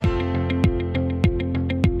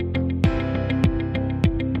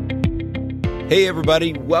Hey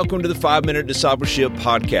everybody, welcome to the 5-Minute Discipleship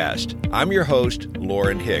Podcast. I'm your host,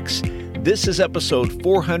 Lauren Hicks. This is episode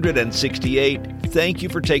 468. Thank you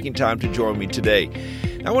for taking time to join me today.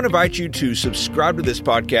 I want to invite you to subscribe to this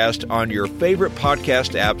podcast on your favorite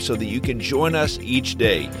podcast app so that you can join us each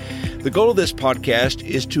day. The goal of this podcast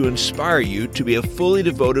is to inspire you to be a fully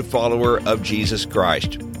devoted follower of Jesus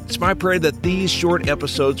Christ. It's my prayer that these short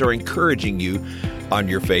episodes are encouraging you on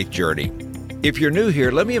your faith journey. If you're new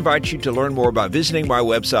here, let me invite you to learn more by visiting my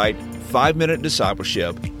website,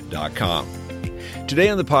 5minutediscipleship.com. Today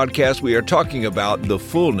on the podcast, we are talking about the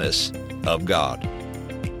fullness of God.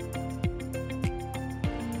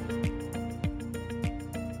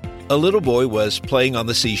 A little boy was playing on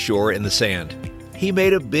the seashore in the sand. He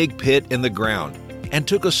made a big pit in the ground and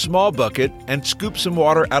took a small bucket and scooped some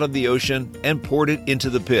water out of the ocean and poured it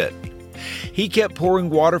into the pit. He kept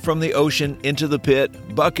pouring water from the ocean into the pit,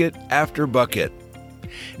 bucket after bucket.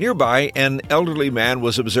 Nearby, an elderly man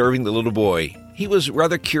was observing the little boy. He was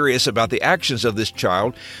rather curious about the actions of this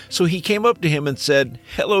child, so he came up to him and said,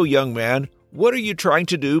 "Hello, young man. What are you trying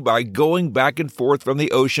to do by going back and forth from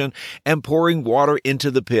the ocean and pouring water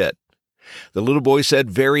into the pit?" The little boy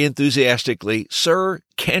said very enthusiastically, "Sir,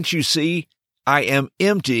 can't you see? I am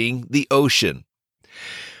emptying the ocean."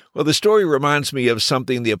 Well, the story reminds me of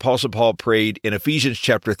something the Apostle Paul prayed in Ephesians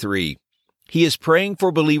chapter 3. He is praying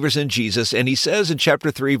for believers in Jesus, and he says in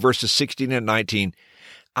chapter 3, verses 16 and 19,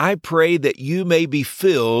 "I pray that you may be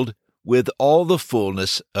filled with all the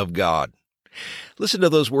fullness of God." Listen to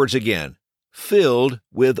those words again. Filled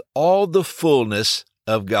with all the fullness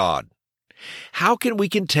of God. How can we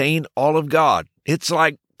contain all of God? It's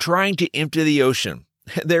like trying to empty the ocean.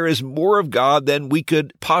 There is more of God than we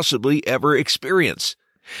could possibly ever experience.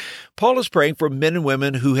 Paul is praying for men and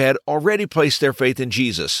women who had already placed their faith in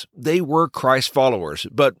Jesus. They were Christ followers,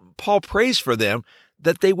 but Paul prays for them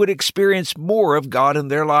that they would experience more of God in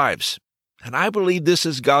their lives. And I believe this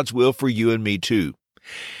is God's will for you and me too.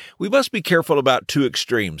 We must be careful about two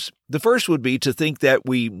extremes. The first would be to think that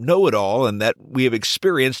we know it all and that we have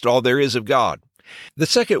experienced all there is of God. The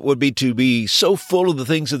second would be to be so full of the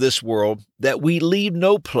things of this world that we leave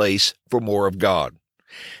no place for more of God.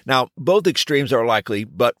 Now, both extremes are likely,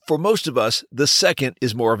 but for most of us, the second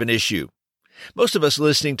is more of an issue. Most of us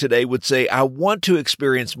listening today would say, "I want to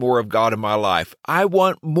experience more of God in my life. I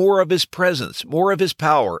want more of His presence, more of His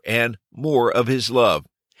power, and more of His love."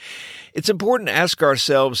 It's important to ask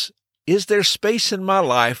ourselves, is there space in my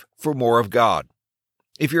life for more of God?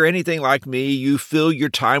 If you're anything like me, you fill your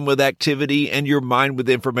time with activity and your mind with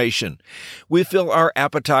information. We fill our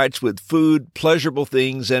appetites with food, pleasurable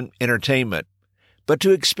things, and entertainment. But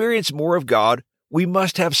to experience more of God, we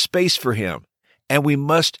must have space for Him, and we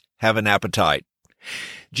must have an appetite.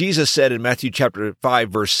 Jesus said in Matthew chapter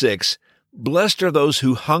 5, verse 6, "Blessed are those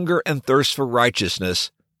who hunger and thirst for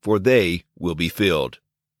righteousness, for they will be filled."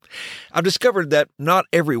 I've discovered that not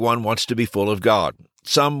everyone wants to be full of God.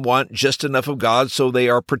 Some want just enough of God so they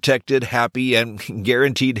are protected, happy, and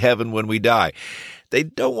guaranteed heaven when we die. They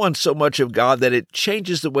don't want so much of God that it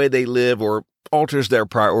changes the way they live or alters their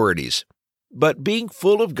priorities. But being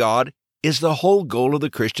full of God is the whole goal of the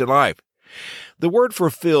Christian life. The word for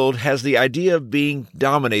filled has the idea of being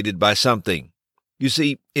dominated by something. You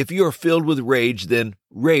see, if you are filled with rage, then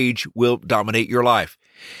rage will dominate your life.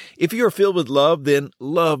 If you are filled with love, then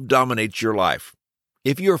love dominates your life.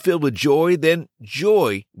 If you are filled with joy, then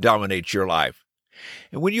joy dominates your life.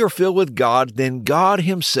 And when you are filled with God, then God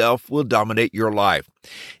Himself will dominate your life.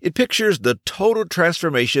 It pictures the total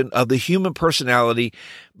transformation of the human personality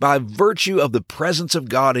by virtue of the presence of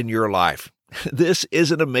God in your life. This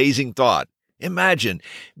is an amazing thought. Imagine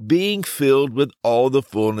being filled with all the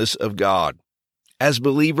fullness of God. As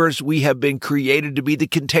believers, we have been created to be the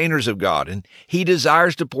containers of God, and He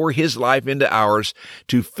desires to pour His life into ours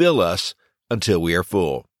to fill us until we are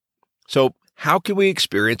full. So, how can we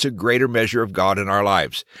experience a greater measure of God in our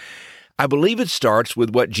lives? I believe it starts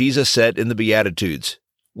with what Jesus said in the Beatitudes.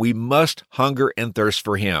 We must hunger and thirst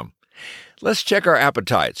for Him. Let's check our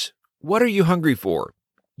appetites. What are you hungry for?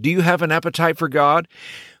 Do you have an appetite for God?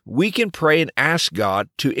 We can pray and ask God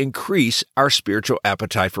to increase our spiritual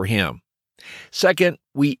appetite for Him. Second,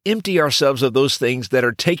 we empty ourselves of those things that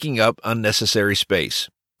are taking up unnecessary space.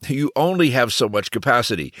 You only have so much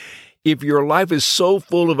capacity. If your life is so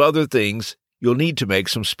full of other things, you'll need to make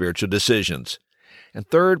some spiritual decisions. And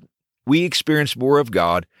third, we experience more of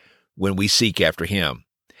God when we seek after Him.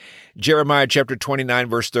 Jeremiah chapter 29,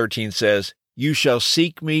 verse 13 says, "You shall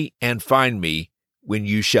seek me and find me when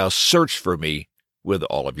you shall search for me with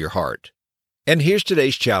all of your heart." And here's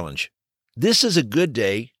today's challenge. This is a good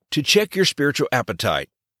day to check your spiritual appetite.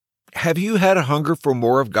 Have you had a hunger for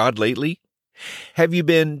more of God lately? Have you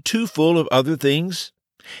been too full of other things?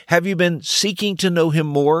 Have you been seeking to know Him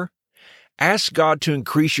more? Ask God to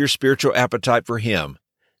increase your spiritual appetite for Him.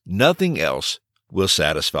 Nothing else will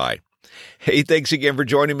satisfy. Hey, thanks again for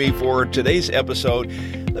joining me for today's episode.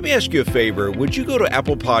 Let me ask you a favor. Would you go to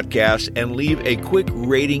Apple Podcasts and leave a quick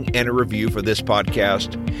rating and a review for this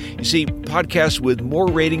podcast? You see, podcasts with more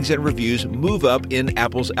ratings and reviews move up in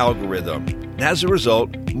Apple's algorithm. And as a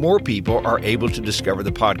result, more people are able to discover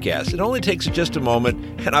the podcast. It only takes just a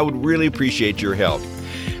moment, and I would really appreciate your help.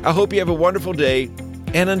 I hope you have a wonderful day,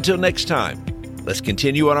 and until next time, let's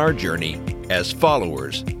continue on our journey as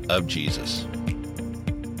followers of Jesus.